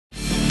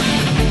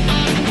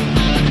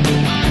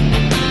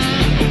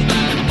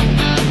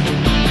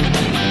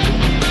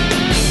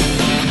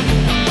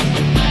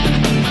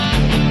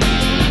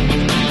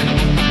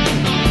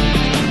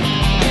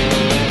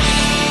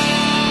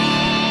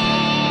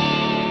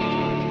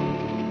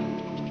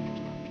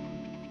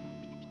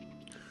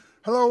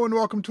Hello and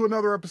welcome to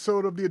another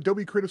episode of the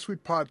Adobe Creative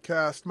Suite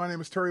podcast. My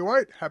name is Terry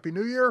White. Happy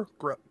New Year.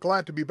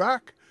 Glad to be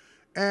back.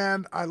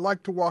 And I'd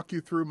like to walk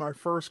you through my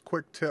first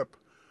quick tip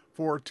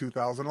for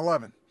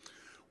 2011.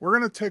 We're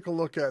going to take a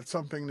look at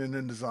something in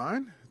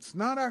InDesign. It's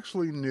not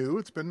actually new.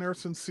 It's been there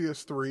since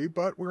CS3,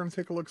 but we're going to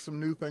take a look at some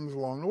new things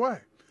along the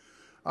way.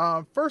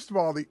 First of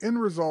all, the end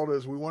result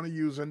is we want to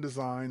use an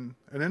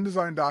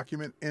InDesign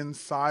document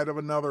inside of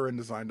another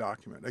InDesign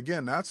document.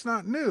 Again, that's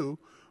not new,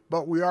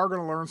 but we are going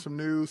to learn some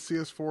new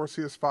CS4,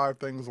 CS5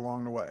 things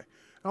along the way.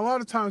 And a lot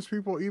of times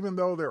people, even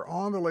though they're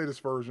on the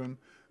latest version,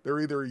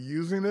 they're either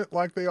using it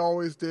like they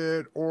always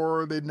did,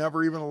 or they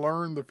never even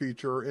learned the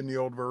feature in the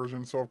old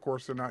version, so of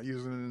course they're not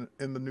using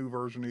it in the new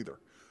version either.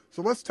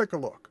 So let's take a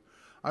look.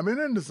 I'm in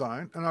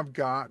InDesign, and I've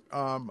got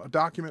a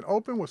document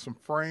open with some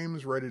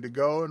frames ready to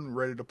go and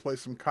ready to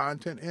place some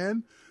content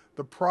in.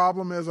 The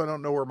problem is I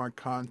don't know where my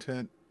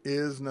content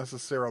is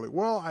necessarily.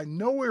 Well, I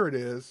know where it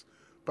is,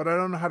 but I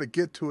don't know how to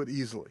get to it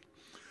easily.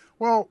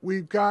 Well,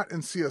 we've got in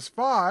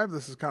CS5,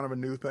 this is kind of a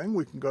new thing,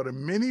 we can go to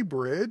Mini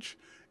Bridge,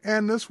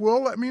 and this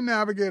will let me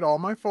navigate all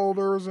my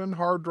folders and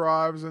hard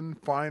drives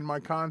and find my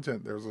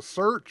content. There's a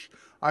search.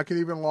 I can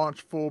even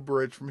launch Full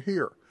Bridge from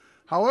here.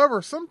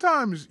 However,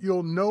 sometimes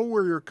you'll know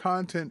where your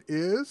content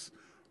is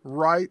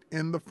right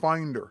in the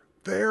Finder.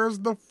 There's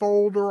the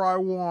folder I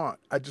want.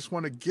 I just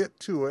want to get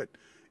to it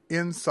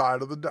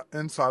inside of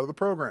the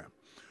program.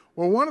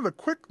 Well, one of the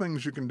quick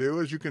things you can do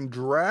is you can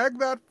drag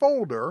that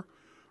folder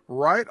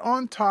right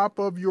on top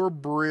of your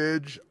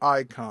Bridge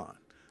icon.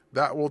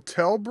 That will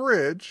tell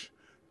Bridge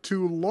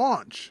to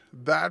launch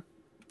that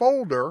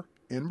folder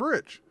in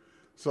Bridge.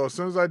 So as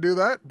soon as I do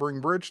that, bring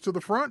Bridge to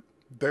the front,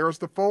 there's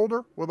the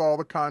folder with all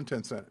the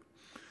contents in it.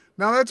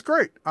 Now that's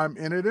great. I'm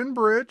in it in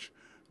Bridge.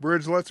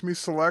 Bridge lets me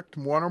select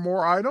one or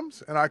more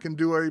items, and I can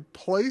do a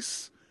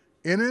place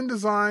in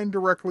InDesign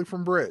directly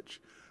from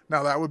Bridge.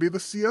 Now that would be the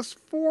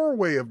CS4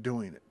 way of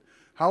doing it.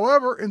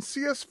 However, in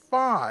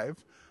CS5,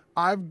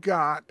 I've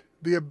got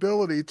the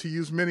ability to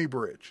use Mini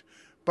Bridge.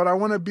 But I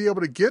want to be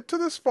able to get to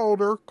this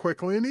folder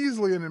quickly and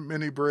easily in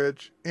Mini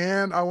Bridge,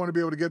 and I want to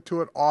be able to get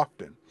to it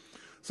often.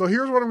 So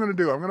here's what I'm going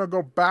to do. I'm going to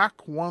go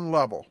back one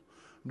level.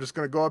 I'm just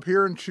going to go up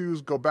here and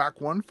choose Go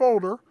Back One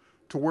Folder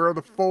to where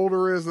the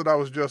folder is that I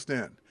was just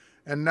in.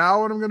 And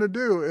now what I'm going to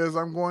do is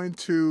I'm going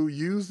to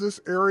use this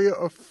area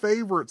of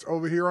favorites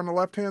over here on the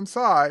left-hand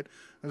side.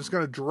 I'm just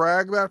going to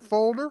drag that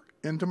folder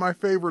into my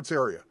favorites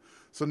area.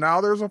 So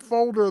now there's a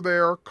folder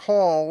there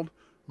called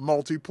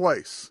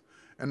Multi-Place.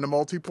 And the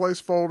Multi-Place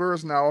folder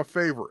is now a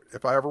favorite.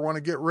 If I ever want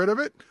to get rid of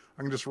it,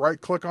 I can just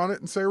right-click on it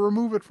and say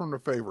remove it from the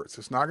favorites.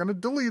 It's not going to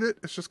delete it.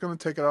 It's just going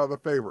to take it out of the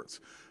favorites.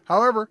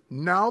 However,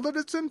 now that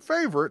it's in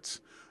favorites,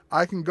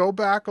 I can go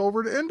back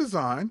over to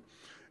InDesign.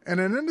 And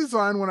in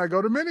InDesign, when I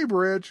go to Mini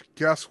Bridge,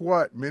 guess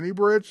what? Mini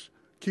Bridge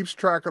keeps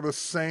track of the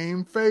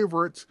same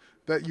favorites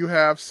that you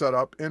have set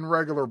up in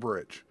regular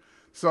Bridge.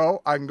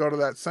 So I can go to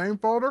that same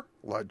folder,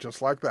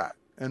 just like that.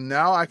 And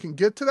now I can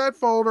get to that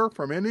folder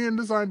from any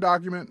InDesign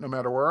document, no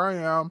matter where I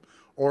am,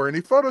 or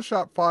any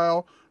Photoshop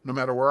file, no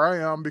matter where I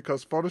am,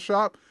 because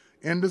Photoshop,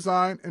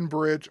 InDesign, and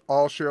Bridge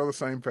all share the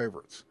same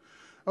favorites.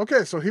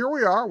 Okay, so here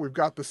we are. We've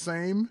got the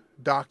same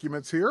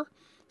documents here,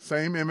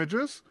 same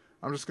images.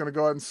 I'm just going to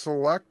go ahead and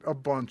select a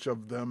bunch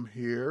of them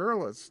here.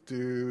 Let's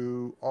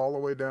do all the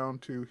way down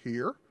to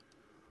here.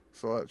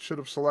 So that should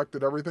have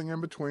selected everything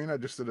in between. I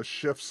just did a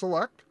Shift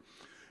Select.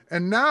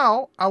 And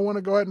now I want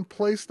to go ahead and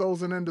place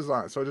those in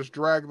InDesign. So I just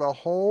drag the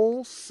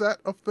whole set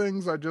of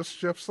things I just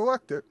Shift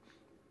Selected.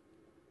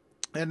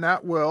 And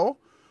that will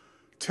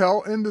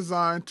tell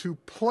InDesign to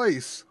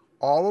place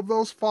all of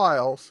those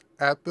files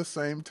at the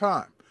same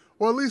time.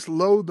 Or at least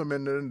load them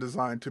into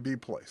InDesign to be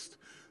placed.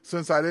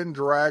 Since I didn't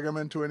drag them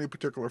into any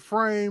particular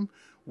frame,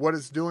 what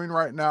it's doing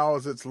right now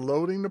is it's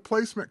loading the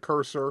placement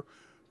cursor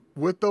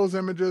with those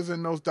images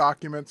in those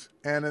documents,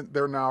 and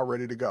they're now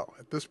ready to go.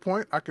 At this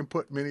point, I can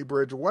put Mini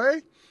Bridge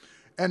away.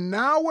 And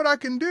now what I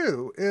can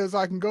do is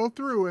I can go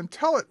through and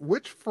tell it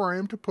which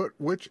frame to put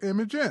which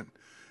image in.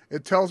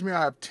 It tells me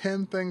I have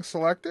 10 things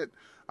selected.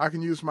 I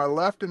can use my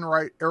left and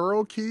right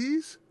arrow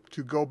keys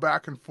to go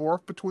back and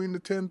forth between the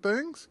 10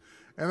 things.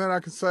 And then I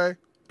can say,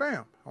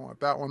 bam, I want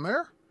that one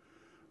there.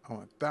 I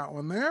want that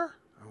one there.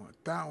 I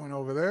want that one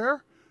over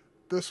there.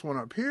 This one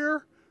up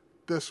here.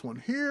 This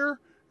one here.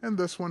 And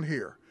this one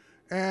here.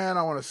 And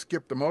I want to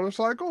skip the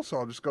motorcycle, so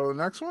I'll just go to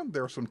the next one.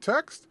 There's some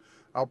text.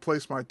 I'll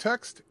place my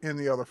text in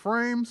the other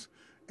frames,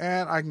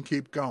 and I can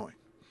keep going.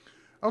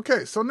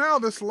 Okay, so now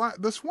this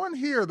one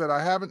here that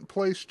I haven't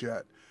placed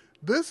yet,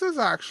 this is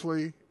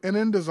actually an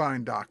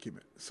InDesign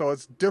document. So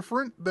it's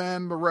different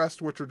than the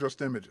rest, which are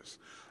just images.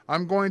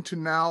 I'm going to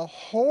now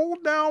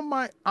hold down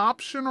my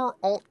Option or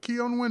Alt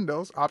key on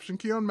Windows, Option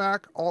key on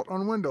Mac, Alt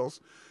on Windows,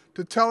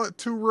 to tell it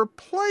to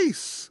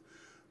replace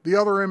the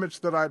other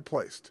image that I'd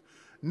placed.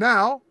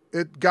 Now,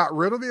 it got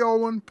rid of the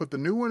old one, put the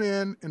new one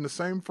in the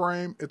same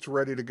frame, it's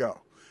ready to go.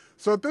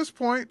 So at this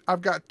point,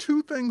 I've got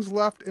 2 things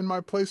left in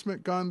my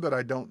placement gun that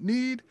I don't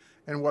need,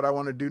 and what I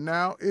want to do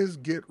now is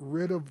get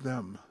rid of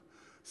them.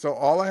 So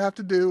all I have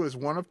to do is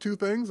one of two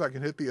things. I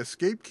can hit the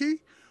escape key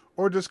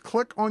or just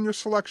click on your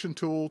selection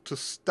tool to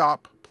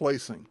stop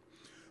placing.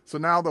 So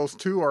now those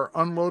two are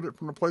unloaded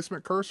from the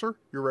placement cursor.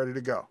 You're ready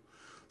to go.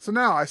 So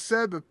now I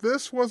said that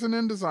this was an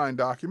InDesign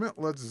document.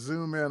 Let's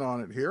zoom in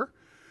on it here.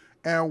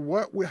 And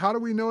how do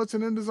we know it's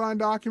an InDesign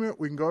document?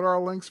 We can go to our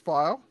links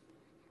file.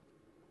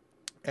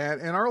 And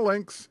in our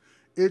links,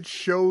 it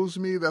shows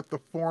me that the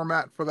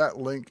format for that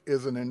link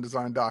is an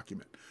InDesign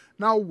document.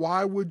 Now,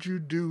 why would you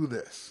do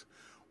this?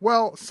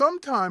 Well,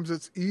 sometimes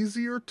it's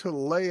easier to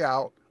lay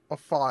out a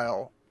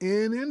file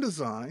in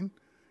InDesign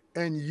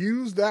and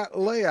use that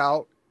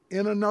layout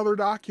in another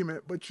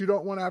document, but you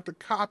don't want to have to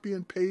copy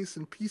and paste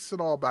and piece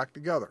it all back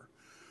together.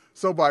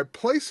 So by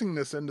placing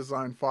this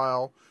InDesign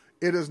file,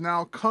 it is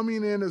now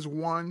coming in as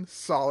one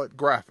solid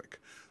graphic.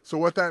 So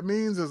what that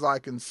means is I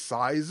can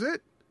size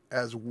it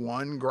as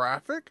one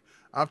graphic.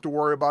 I have to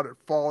worry about it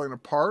falling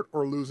apart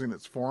or losing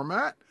its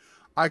format.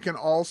 I can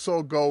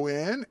also go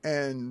in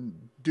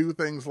and do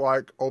things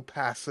like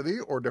opacity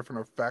or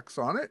different effects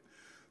on it.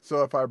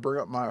 So if I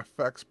bring up my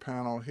effects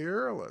panel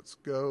here, let's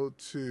go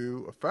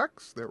to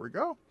effects. There we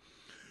go.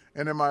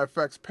 And in my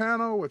effects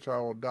panel, which I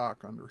will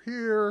dock under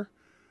here,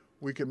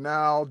 we can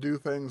now do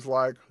things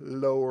like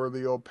lower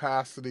the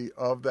opacity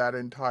of that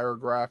entire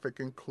graphic,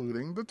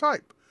 including the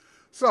type.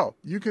 So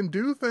you can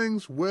do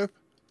things with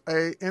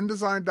an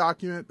InDesign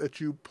document that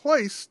you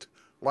placed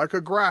like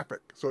a graphic.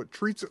 So it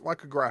treats it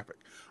like a graphic.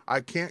 I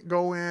can't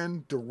go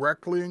in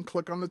directly and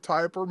click on the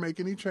type or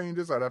make any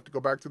changes. I'd have to go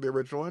back to the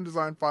original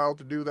InDesign file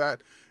to do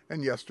that.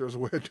 And yes, there's a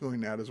way of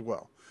doing that as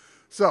well.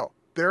 So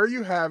there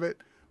you have it.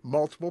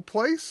 Multiple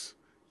place,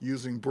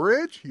 using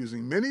bridge,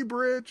 using mini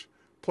bridge,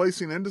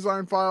 placing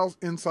InDesign files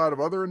inside of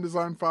other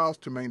InDesign files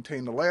to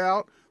maintain the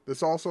layout.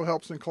 This also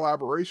helps in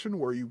collaboration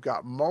where you've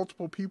got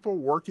multiple people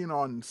working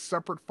on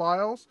separate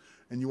files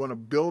and you want to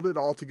build it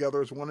all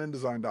together as one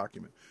InDesign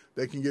document.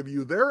 They can give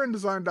you their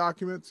InDesign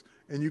documents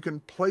and you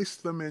can place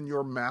them in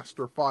your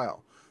master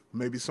file.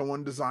 Maybe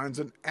someone designs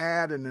an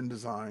ad in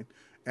InDesign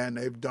and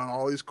they've done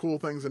all these cool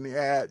things in the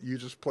ad. You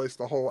just place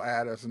the whole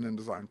ad as an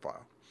InDesign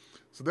file.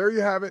 So there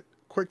you have it.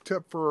 Quick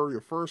tip for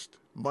your first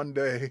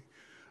Monday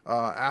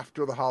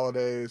after the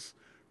holidays.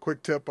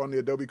 Quick tip on the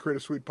Adobe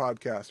Creative Suite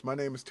podcast. My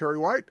name is Terry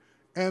White,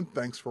 and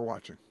thanks for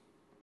watching.